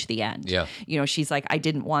change the end. Yeah. You know, she's like, I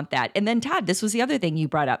didn't want that. And then Todd, this was the other thing you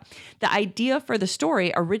brought up. The idea for the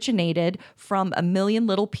story originated from A Million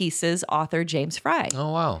Little Pieces author James Fry.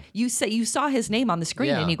 Oh, wow. You saw his name on the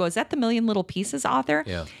screen and you go, is that the Million Little Pieces author?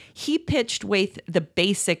 Yeah. He pitched with the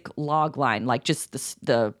basic log line, like just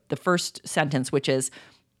the first sentence, which is,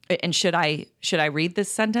 and should I read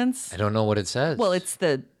this sentence? I don't know what it says. Well, it's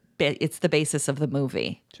the basis of the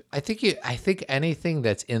movie. I think anything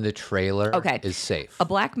that's in the trailer is safe. A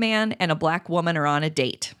Black man and a Black woman are on a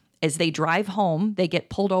date. As they drive home, they get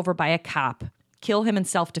pulled over by a cop, kill him in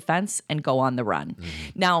self-defense, and go on the run.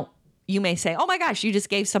 Now, you may say, oh my gosh, you just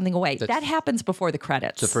gave something away. That happens before the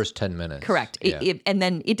credits. The first 10 minutes. Correct. Yeah. And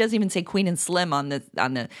then it doesn't even say Queen and Slim on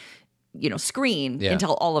the screen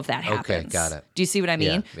until all of that happens. Okay, got it. Do you see what I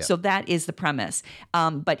mean? Yeah. So that is the premise.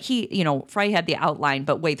 But he, Fry had the outline,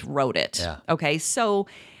 but Waith wrote it. Yeah. Okay, so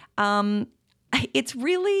it's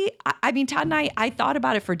really, I mean, Todd and I thought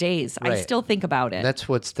about it for days. Right. I still think about it.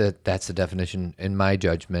 That's the definition, in my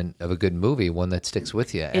judgment, of a good movie, one that sticks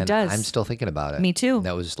with you. It does. I'm still thinking about it. Me too. And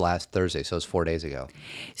that was last Thursday, so it was 4 days ago.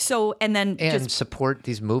 So, and then And support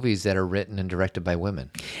these movies that are written and directed by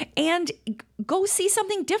women. And go see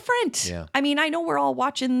something different. Yeah. I mean, I know we're all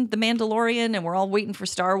watching The Mandalorian and we're all waiting for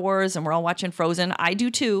Star Wars and we're all watching Frozen. I do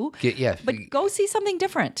too. But go see something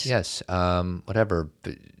different. Yes. Whatever.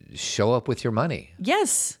 Show up with your money.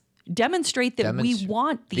 Yes. Demonstrate that we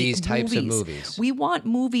want these types of movies. We want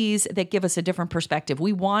movies that give us a different perspective.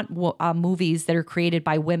 We want movies that are created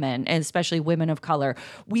by women, and especially women of color.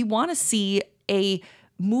 We want to see a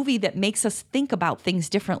movie that makes us think about things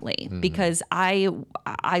differently, because I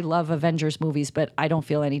love Avengers movies, but I don't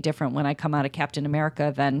feel any different when I come out of Captain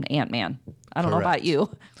America than Ant-Man. I don't know about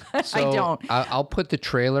you. So I don't. I'll put the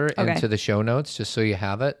trailer into the show notes just so you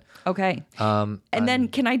have it. Okay. And then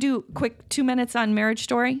can I do quick 2 minutes on Marriage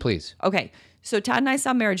Story? Please. Okay. So Todd and I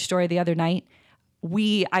saw Marriage Story the other night.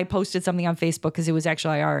 I posted something on Facebook because it was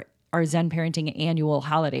actually our Zen Parenting annual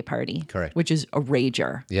holiday party. Correct. Which is a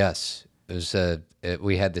rager. Yes. It was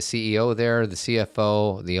we had the CEO there, the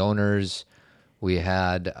CFO, the owners. We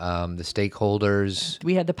had the stakeholders.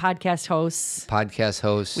 We had the podcast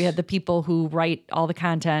hosts. We had the people who write all the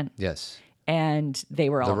content. Yes. And they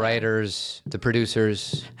were all the writers, the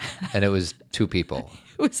producers, and it was 2 people.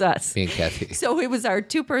 It was us. Me and Kathy. So it was our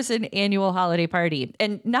 2-person annual holiday party.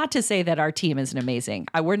 And not to say that our team isn't amazing.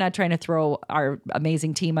 We're not trying to throw our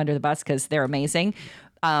amazing team under the bus because they're amazing.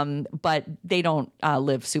 But they don't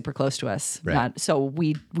live super close to us. Right. So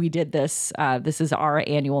we did this. This is our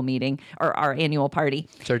annual meeting, or our annual party.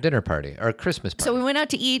 It's our dinner party, our Christmas party. So we went out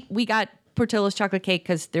to eat. We got Portillo's chocolate cake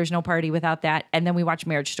because there's no party without that. And then we watched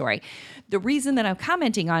Marriage Story. The reason that I'm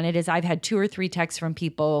commenting on it is I've had 2 or 3 texts from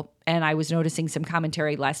people, and I was noticing some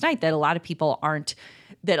commentary last night that a lot of people are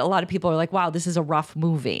like, wow, this is a rough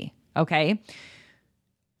movie. Okay.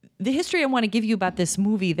 The history I want to give you about this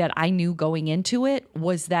movie that I knew going into it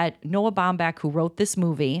was that Noah Baumbach, who wrote this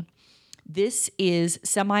movie, this is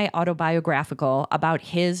semi-autobiographical about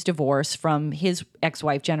his divorce from his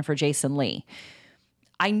ex-wife, Jennifer Jason Leigh.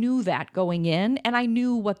 I knew that going in, and I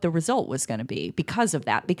knew what the result was going to be because of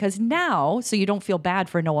that. Because now, so you don't feel bad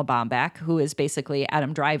for Noah Baumbach, who is basically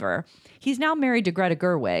Adam Driver, he's now married to Greta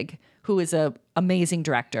Gerwig, who is an amazing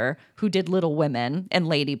director, who did Little Women and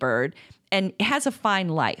Lady Bird, and has a fine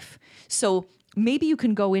life. So maybe you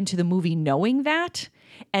can go into the movie knowing that,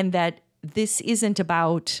 and that this isn't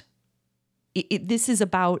about... this is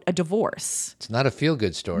about a divorce. It's not a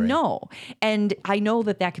feel-good story. No. And I know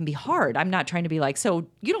that can be hard. I'm not trying to be like, so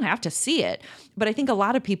you don't have to see it. But I think a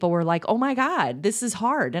lot of people were like, oh my God, this is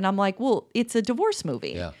hard. And I'm like, well, it's a divorce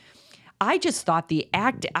movie. Yeah. I just thought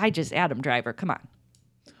Adam Driver, come on.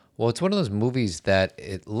 Well, it's one of those movies that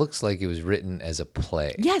it looks like it was written as a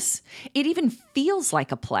play. Yes. It even feels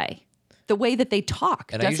like a play. The way that they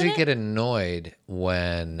talk, and I usually get annoyed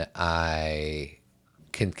when I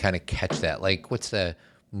can kind of catch that. Like, what's the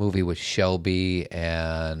movie with Shelby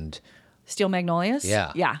and Steel Magnolias?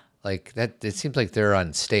 Yeah. Like that, it seems like they're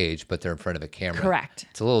on stage, but they're in front of a camera. Correct.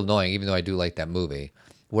 It's a little annoying, even though I do like that movie.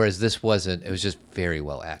 Whereas this wasn't. It was just very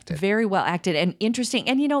well acted. Very well acted and interesting.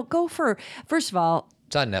 And, first of all,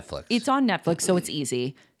 it's on Netflix. It's on Netflix, so it's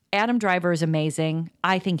easy. Adam Driver is amazing.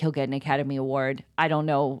 I think he'll get an Academy Award. I don't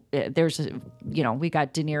know. We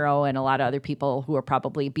got De Niro and a lot of other people who will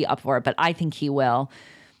probably be up for it, but I think he will.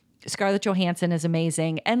 Scarlett Johansson is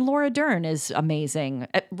amazing. And Laura Dern is amazing.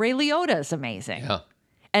 Ray Liotta is amazing. Yeah.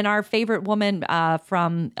 And our favorite woman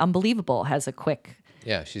from Unbelievable has a quick.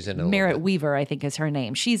 Yeah, she's in it. Merritt Weaver, I think is her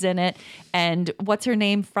name. She's in it. And what's her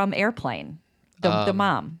name from Airplane? The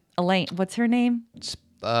mom, Elaine. What's her name?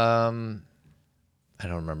 I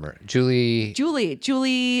don't remember. Julie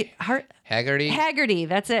Haggerty. Haggerty,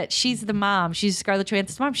 that's it. She's the mom. She's Scarlett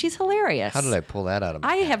Johansson's mom. She's hilarious. How did I pull that out of my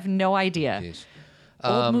I have no idea. Jeez.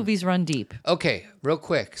 Old movies run deep. Okay, real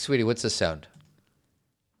quick, sweetie, what's the sound?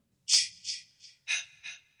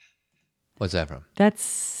 What's that from?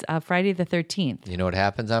 That's Friday the 13th. You know what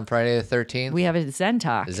happens on Friday the 13th? We have a Zen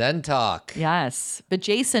Talk. Zen Talk. Yes, but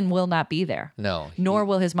Jason will not be there. No. Nor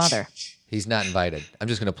will his mother. He's not invited. I'm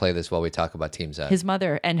just going to play this while we talk about Team Zen. His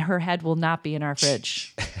mother and her head will not be in our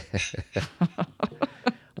fridge.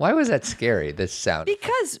 Why was that scary, this sound?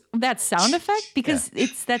 Because that sound effect,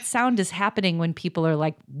 it's that sound is happening when people are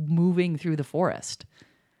like moving through the forest.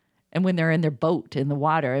 And when they're in their boat in the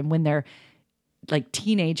water and when they're like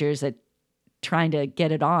teenagers that trying to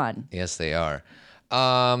get it on. Yes, they are.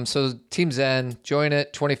 So Team Zen, join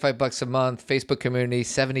it, $25 a month, Facebook community,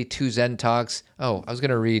 72 Zen Talks. Oh, I was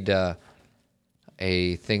going to read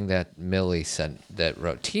a thing that Millie sent that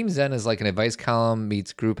wrote. Team Zen is like an advice column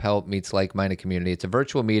meets group help meets like-minded community. It's a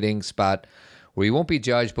virtual meeting spot where we won't be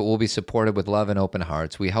judged, but we'll be supported with love and open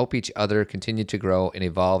hearts. We help each other continue to grow and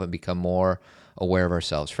evolve and become more aware of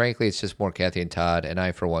ourselves. Frankly, it's just more Kathy and Todd, and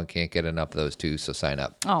I, for one, can't get enough of those two, so sign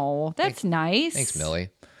up. Oh, that's nice. Thanks, Millie.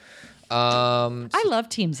 I love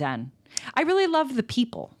Team Zen. I really love the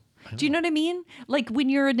people. Do you know what I mean? Like when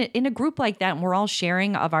you're in a group like that and we're all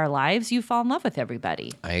sharing of our lives, you fall in love with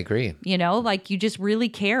everybody. I agree. You know, like you just really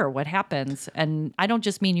care what happens. And I don't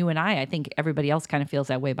just mean you and I think everybody else kind of feels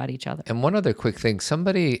that way about each other. And one other quick thing.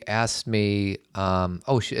 Somebody asked me,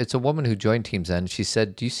 it's a woman who joined Team Zen. She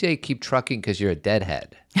said, do you say keep trucking because you're a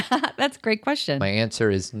deadhead? That's a great question. My answer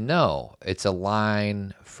is no. It's a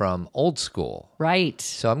line from Old School. Right.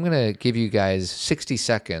 So I'm going to give you guys 60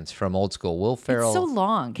 seconds from Old School. Will Ferrell. It's so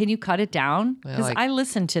long. Can you cut it down? Because Well, I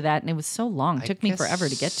listened to that and it was so long. It took me forever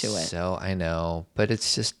to get to it. So I know. But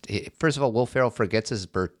it's just, first of all, Will Ferrell forgets his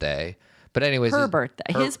birthday. But anyways. His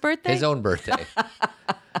birthday? His own birthday.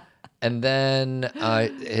 And then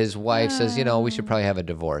his wife says, we should probably have a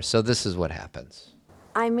divorce. So this is what happens.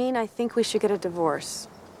 I think we should get a divorce.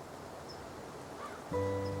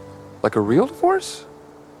 Like a real divorce?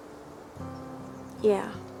 Yeah.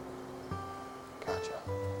 Gotcha.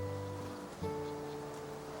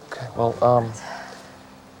 Okay, well,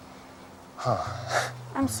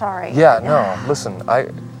 I'm sorry. Yeah, no, listen, I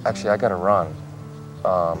gotta run.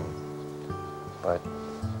 But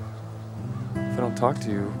if I don't talk to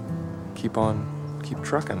you, keep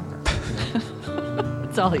trucking.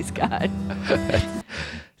 That's all he's got.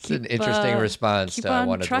 It's an interesting response keep to I on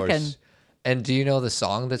want a trucking. divorce. And do you know the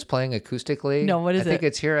song that's playing acoustically? No, what is I think it?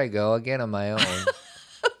 it's Here I Go Again on My Own.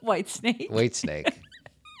 White Snake. White Snake.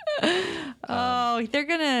 They're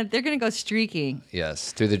gonna go streaking.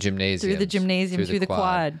 Yes, through the gymnasium. Through the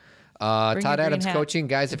quad. Todd your Adams green hat. Coaching.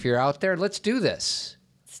 Guys, if you're out there, let's do this.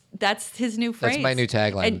 That's his new phrase. That's my new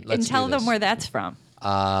tagline. And tell them where that's from.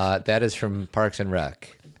 That is from Parks and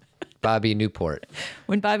Rec. Bobby Newport.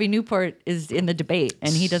 When Bobby Newport is in the debate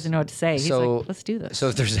and he doesn't know what to say, he's like, let's do this. So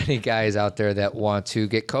if there's any guys out there that want to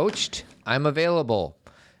get coached, I'm available.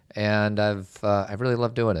 And I really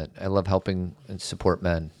love doing it. I love helping and support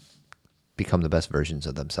men become the best versions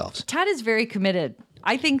of themselves. Todd is very committed.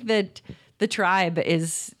 I think that the tribe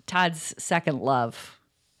is Todd's second love.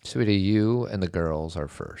 Sweetie, you and the girls are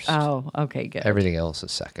first. Oh, okay, good. Everything else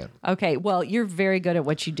is second. Okay, well, you're very good at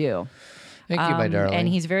what you do. Thank you, my darling. And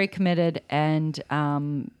he's very committed and,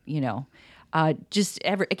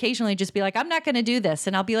 occasionally just be like, I'm not going to do this.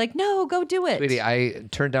 And I'll be like, no, go do it. Sweetie, I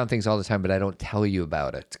turn down things all the time, but I don't tell you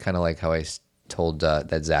about it. It's kind of like how I told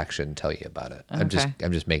that Zach shouldn't tell you about it. I'm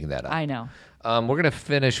just making that up. I know. We're going to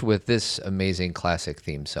finish with this amazing classic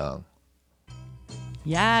theme song.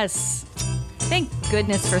 Yes. Thank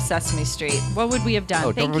goodness for Sesame Street. What would we have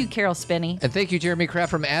done? Thank you, Carol Spinney. And thank you, Jeremy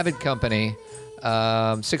Kraft from Avid Company.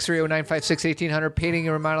 630-956-1800, painting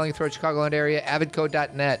and remodeling throughout Chicagoland area,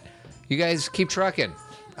 avidco.net. You guys keep trucking.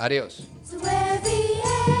 Adios. So where the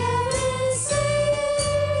air is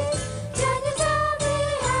safe, can you tell me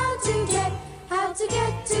how to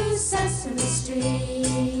get to Sesame Street?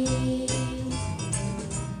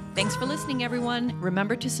 Thanks for listening, everyone.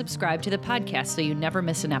 Remember to subscribe to the podcast so you never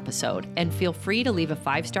miss an episode. And feel free to leave a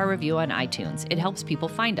 5-star review on iTunes. It helps people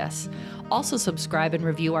find us. Also, subscribe and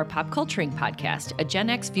review our Pop Culturing podcast, a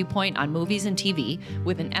Gen X viewpoint on movies and TV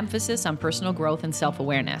with an emphasis on personal growth and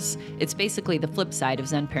self-awareness. It's basically the flip side of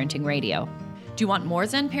Zen Parenting Radio. Do you want more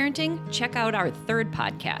Zen parenting? Check out our third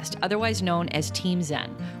podcast, otherwise known as Team Zen.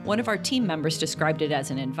 One of our team members described it as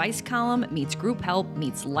an advice column meets group help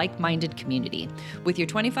meets like-minded community. With your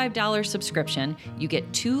 $25 subscription, you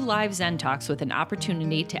get 2 live Zen talks with an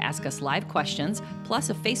opportunity to ask us live questions, plus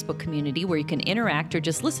a Facebook community where you can interact or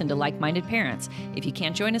just listen to like-minded parents. If you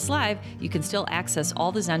can't join us live, you can still access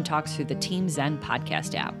all the Zen talks through the Team Zen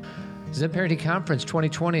podcast app. Zen Parenting Conference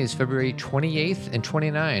 2020 is February 28th and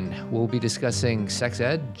 29th. We'll be discussing sex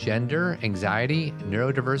ed, gender, anxiety,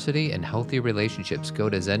 neurodiversity, and healthy relationships. Go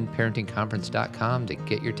to zenparentingconference.com to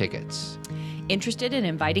get your tickets. Interested in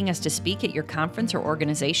inviting us to speak at your conference or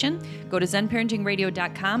organization? Go to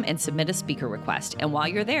zenparentingradio.com and submit a speaker request. And while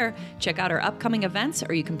you're there, check out our upcoming events,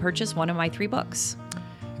 or you can purchase one of my 3 books.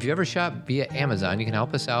 If you ever shop via Amazon, you can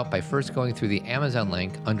help us out by first going through the Amazon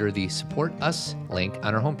link under the Support Us link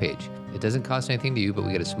on our homepage. It doesn't cost anything to you, but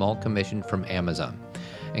we get a small commission from Amazon.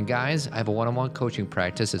 And guys, I have a one-on-one coaching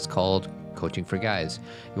practice. It's called Coaching for Guys.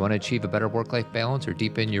 You want to achieve a better work-life balance or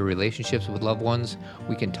deepen your relationships with loved ones?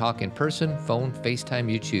 We can talk in person, phone,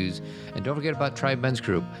 FaceTime, you choose. And don't forget about Tribe Men's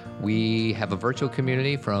Group. We have a virtual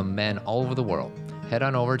community from men all over the world. Head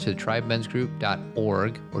on over to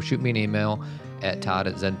tribemensgroup.org or shoot me an email at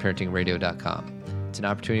todd@zenparentingradio.com. It's an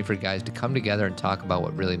opportunity for guys to come together and talk about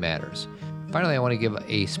what really matters. Finally, I want to give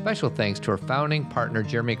a special thanks to our founding partner,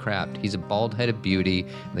 Jeremy Kraft. He's a bald-headed beauty,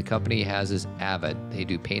 and the company he has is Avid. They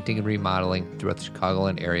do painting and remodeling throughout the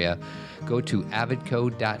Chicagoland area. Go to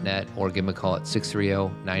avidco.net or give them a call at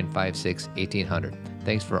 630-956-1800.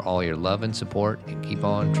 Thanks for all your love and support, and keep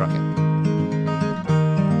on trucking.